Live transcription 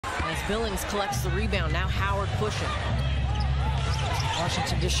Billings collects the rebound. Now Howard pushing.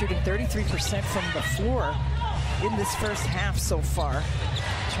 Washington just shooting 33% from the floor in this first half so far.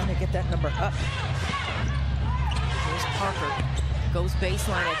 Trying to get that number up. Here's Parker. Goes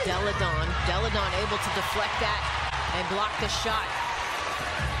baseline at delle. Delle able to deflect that and block the shot.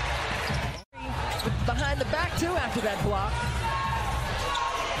 Behind the back too after that block.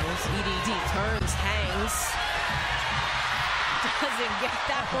 There's EDD, turns, hangs. Doesn't get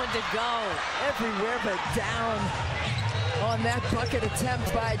that one to go. Everywhere but down on that bucket attempt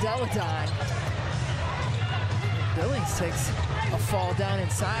by delle. Billings takes a fall down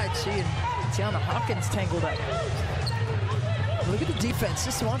inside. She and Tianna Hawkins tangled up. Look at the defense,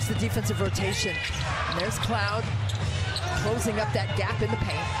 just wants the defensive rotation. And there's Cloud closing up that gap in the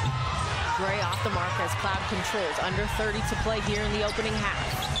paint. Gray off the mark as Cloud controls. Under 30 to play here in the opening half.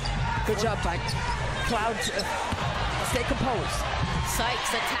 Good job by Cloud to stay composed.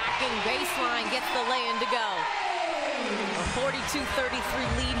 Sykes attacking baseline, gets the lay-in to go. A 42-33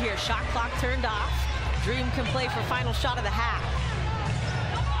 lead here. Shot clock turned off. Dream can play for final shot of the half.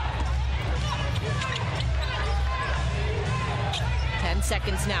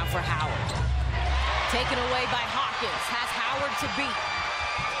 Seconds now for Howard. Taken away by Hawkins. Has Howard to beat.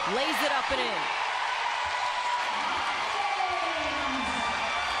 Lays it up and in.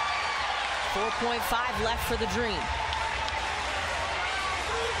 4.5 left for the Dream.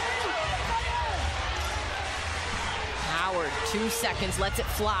 Howard, 2 seconds, lets it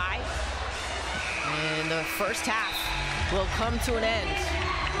fly. And the first half will come to an end.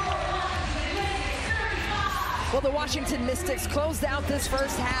 Well, the Washington Mystics closed out this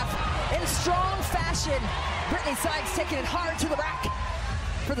first half in strong fashion. Brittany Sykes taking it hard to the rack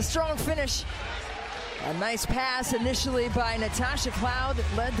for the strong finish. A nice pass initially by Natasha. Cloud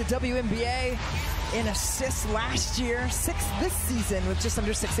led the WNBA in assists last year, 6 this season with just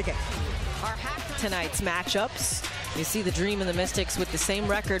under 6 a game. Our half tonight's matchups. You see the Dream and the Mystics with the same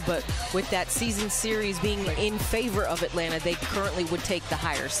record, but with that season series being in favor of Atlanta, they currently would take the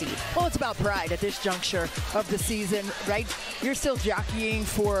higher seed. Well, it's about pride at this juncture of the season, right? You're still jockeying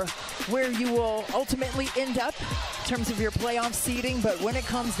for where you will ultimately end up in terms of your playoff seeding, but when it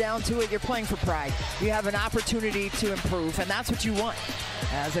comes down to it, you're playing for pride. You have an opportunity to improve, and that's what you want.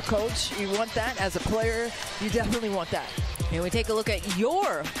 As a coach, you want that. As a player, you definitely want that. And we take a look at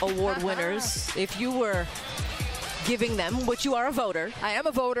your award winners. If you were giving them, which you are a voter. I am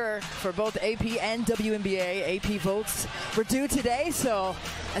a voter for both AP and WNBA. AP votes were due today, so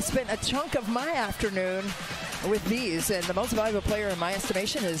I spent a chunk of my afternoon with these, and the most valuable player in my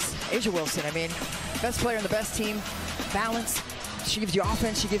estimation is A'ja Wilson. I mean, best player on the best team, balance. She gives you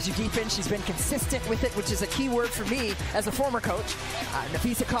offense, she gives you defense. She's been consistent with it, which is a key word for me as a former coach.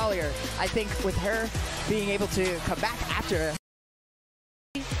 Napheesa Collier, I think with her being able to come back after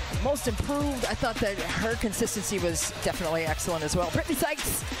most improved, I thought that her consistency was definitely excellent as well. Brittany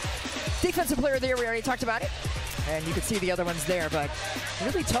Sykes, defensive player of the year, we already talked about it. And you can see the other ones there, but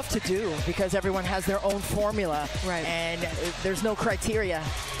really tough to do because everyone has their own formula. Right. And there's no criteria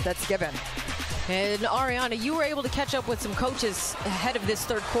that's given. And Ariana, you were able to catch up with some coaches ahead of this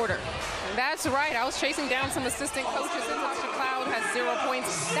third quarter. That's right. I was chasing down some assistant coaches. Natasha Cloud has 0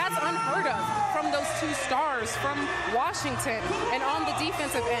 points. That's unheard of from those 2 stars from Washington. And on the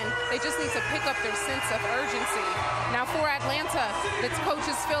defensive end, they just need to pick up their sense of urgency. Now for Atlanta, the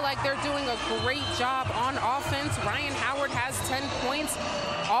coaches feel like they're doing a great job on offense. Rhyne Howard has 10 points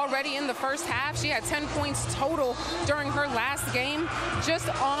already in the first half. She had 10 points total during her last game.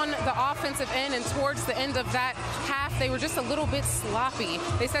 Just on the offensive end and towards the end of that half, they were just a little bit sloppy.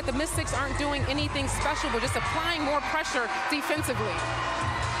 They said the Mystics aren't doing anything special, but just applying more pressure defensively.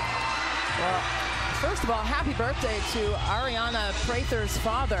 Well, first of all, happy birthday to Ariana Prather's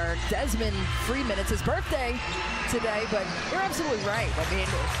father, Desmond Freeman. It's his birthday today, but you're absolutely right. I mean,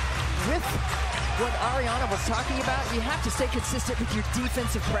 with what Ariana was talking about, you have to stay consistent with your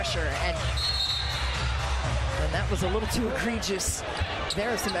defensive pressure, and that was a little too egregious.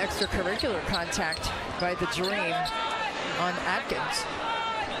 There is some extracurricular contact by the Dream on Atkins.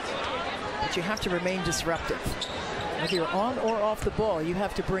 But you have to remain disruptive. Whether you're on or off the ball, you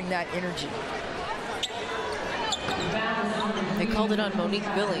have to bring that energy. They called it on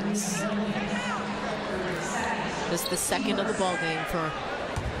Monique Billings. This is the second of the ball game for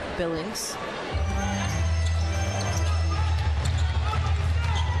Billings.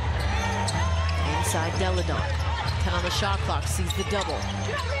 Inside delle. 10 on the shot clock, sees the double.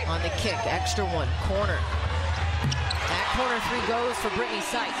 On the kick, extra one, corner. That corner 3 goes for Brittany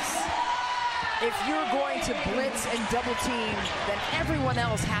Sykes. if you're going to blitz and double team, then everyone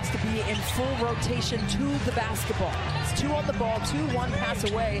else has to be in full rotation to the basketball. It's 2 on the ball, 2 1 pass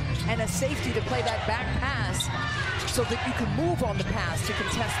away, and a safety to play that back pass so that you can move on the pass to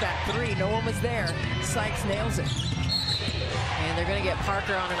contest that 3. No one was there. Sykes nails it. And they're going to get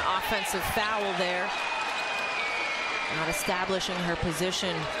Parker on an offensive foul there. Not establishing her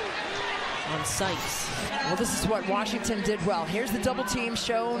position on Sykes. Well, this is what Washington did well. Here's the double team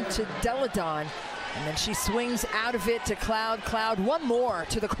shown to delle, and then she swings out of it to Cloud. Cloud, one more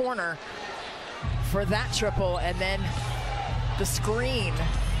to the corner for that triple, and then the screen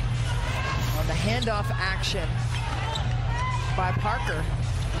on the handoff action by Parker.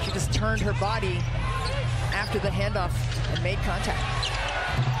 She just turned her body after the handoff and made contact.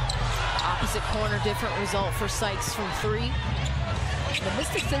 Opposite corner, different result for Sykes from 3. The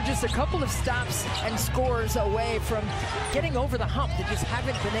Mystics, they're just a couple of stops and scores away from getting over the hump. They just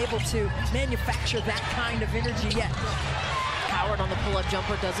haven't been able to manufacture that kind of energy yet. Howard on the pull-up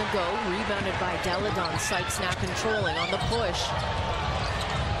jumper doesn't go. Rebounded by delle. Sykes now controlling on the push.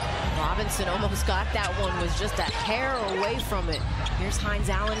 Robinson almost got that one, was just a hair away from it. Here's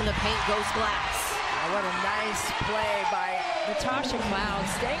hines-allen in the paint, goes glass. What a nice play by Natasha Cloud,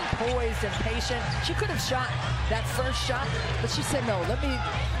 staying poised and patient. She could have shot that first shot, but she said, no, let me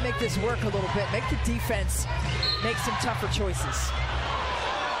make this work a little bit, make the defense make some tougher choices.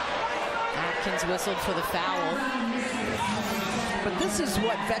 Atkins whistled for the foul. But this is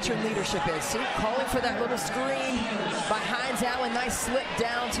what veteran leadership is. See, calling for that little screen by hines-allen. Nice slip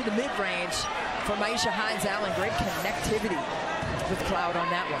down to the mid-range for myisha hines-allen. Great connectivity with Cloud on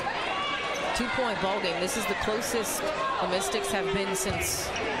that one. 2-point ball game. This is the closest the Mystics have been since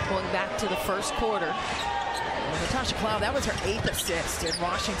going back to the first quarter. Well, Natasha Cloud, that was her 8th assist. In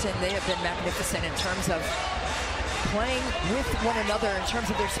Washington, they have been magnificent in terms of playing with one another, in terms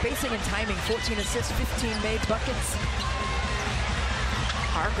of their spacing and timing. 14 assists, 15 made buckets.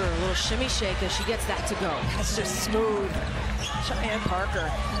 Parker, a little shimmy shake as she gets that to go. That's just smooth. Cheyenne Parker.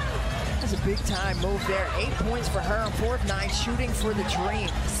 That's a big-time move there. 8 points for her on 4 of 9, shooting for the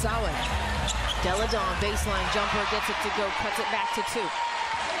dream. Solid. Delle baseline jumper, gets it to go, cuts it back to 2.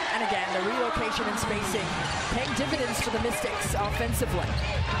 And again, the relocation and spacing paying dividends for the Mystics offensively.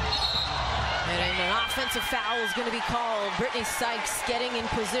 And an offensive foul is going to be called. Brittany Sykes getting in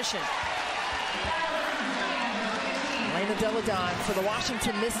position. Elena delle for the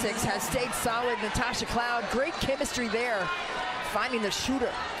Washington Mystics has stayed solid. Natasha Cloud, great chemistry there, finding the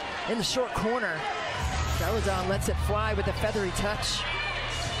shooter in the short corner. Delle lets it fly with a feathery touch.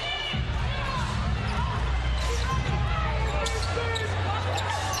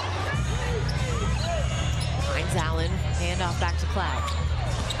 Hines-allen, handoff back to Cloud.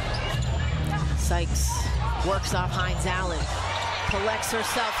 Sykes works off Hines-allen, collects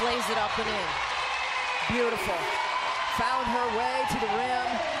herself, lays it up and in. Beautiful. Found her way to the rim,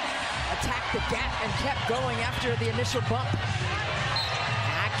 attacked the gap, and kept going after the initial bump.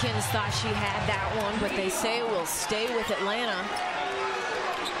 Atkins thought she had that one, but they say it will stay with Atlanta.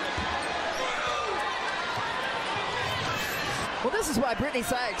 Well, this is why Brittany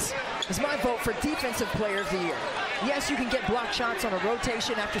Sykes is my vote for Defensive Player of the Year. Yes, you can get block shots on a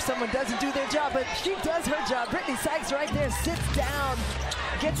rotation after someone doesn't do their job, but she does her job. Brittany Sykes right there sits down,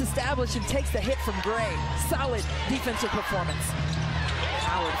 gets established, and takes the hit from Gray. Solid defensive performance.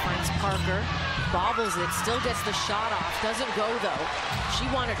 Howard finds Parker, bobbles it, still gets the shot off, doesn't go though. She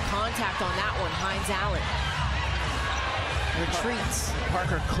wanted contact on that one, hines-allen. Retreats.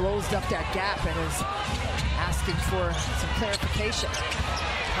 Parker closed up that gap and is asking for some clarification.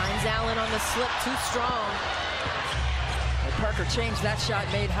 Hines-allen on the slip, too strong. And Parker changed that shot,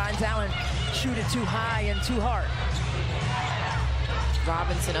 made Hines-allen shoot it too high and too hard.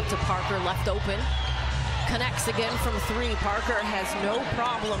 Robinson up to Parker, left open. Connects again from 3. Parker has no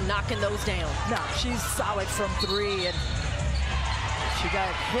problem knocking those down. No, she's solid from 3, and she got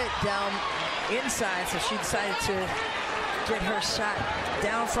hit down inside, so she decided to get her shot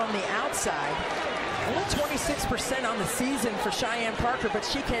down from the outside. Only 26% on the season for Cheyenne Parker, but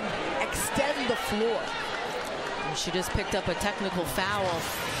she can extend the floor. And she just picked up a technical foul.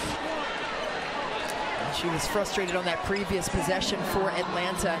 She was frustrated on that previous possession for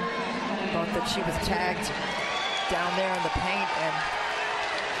Atlanta. Thought that she was tagged down there in the paint and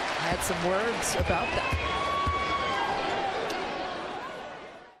had some words about that.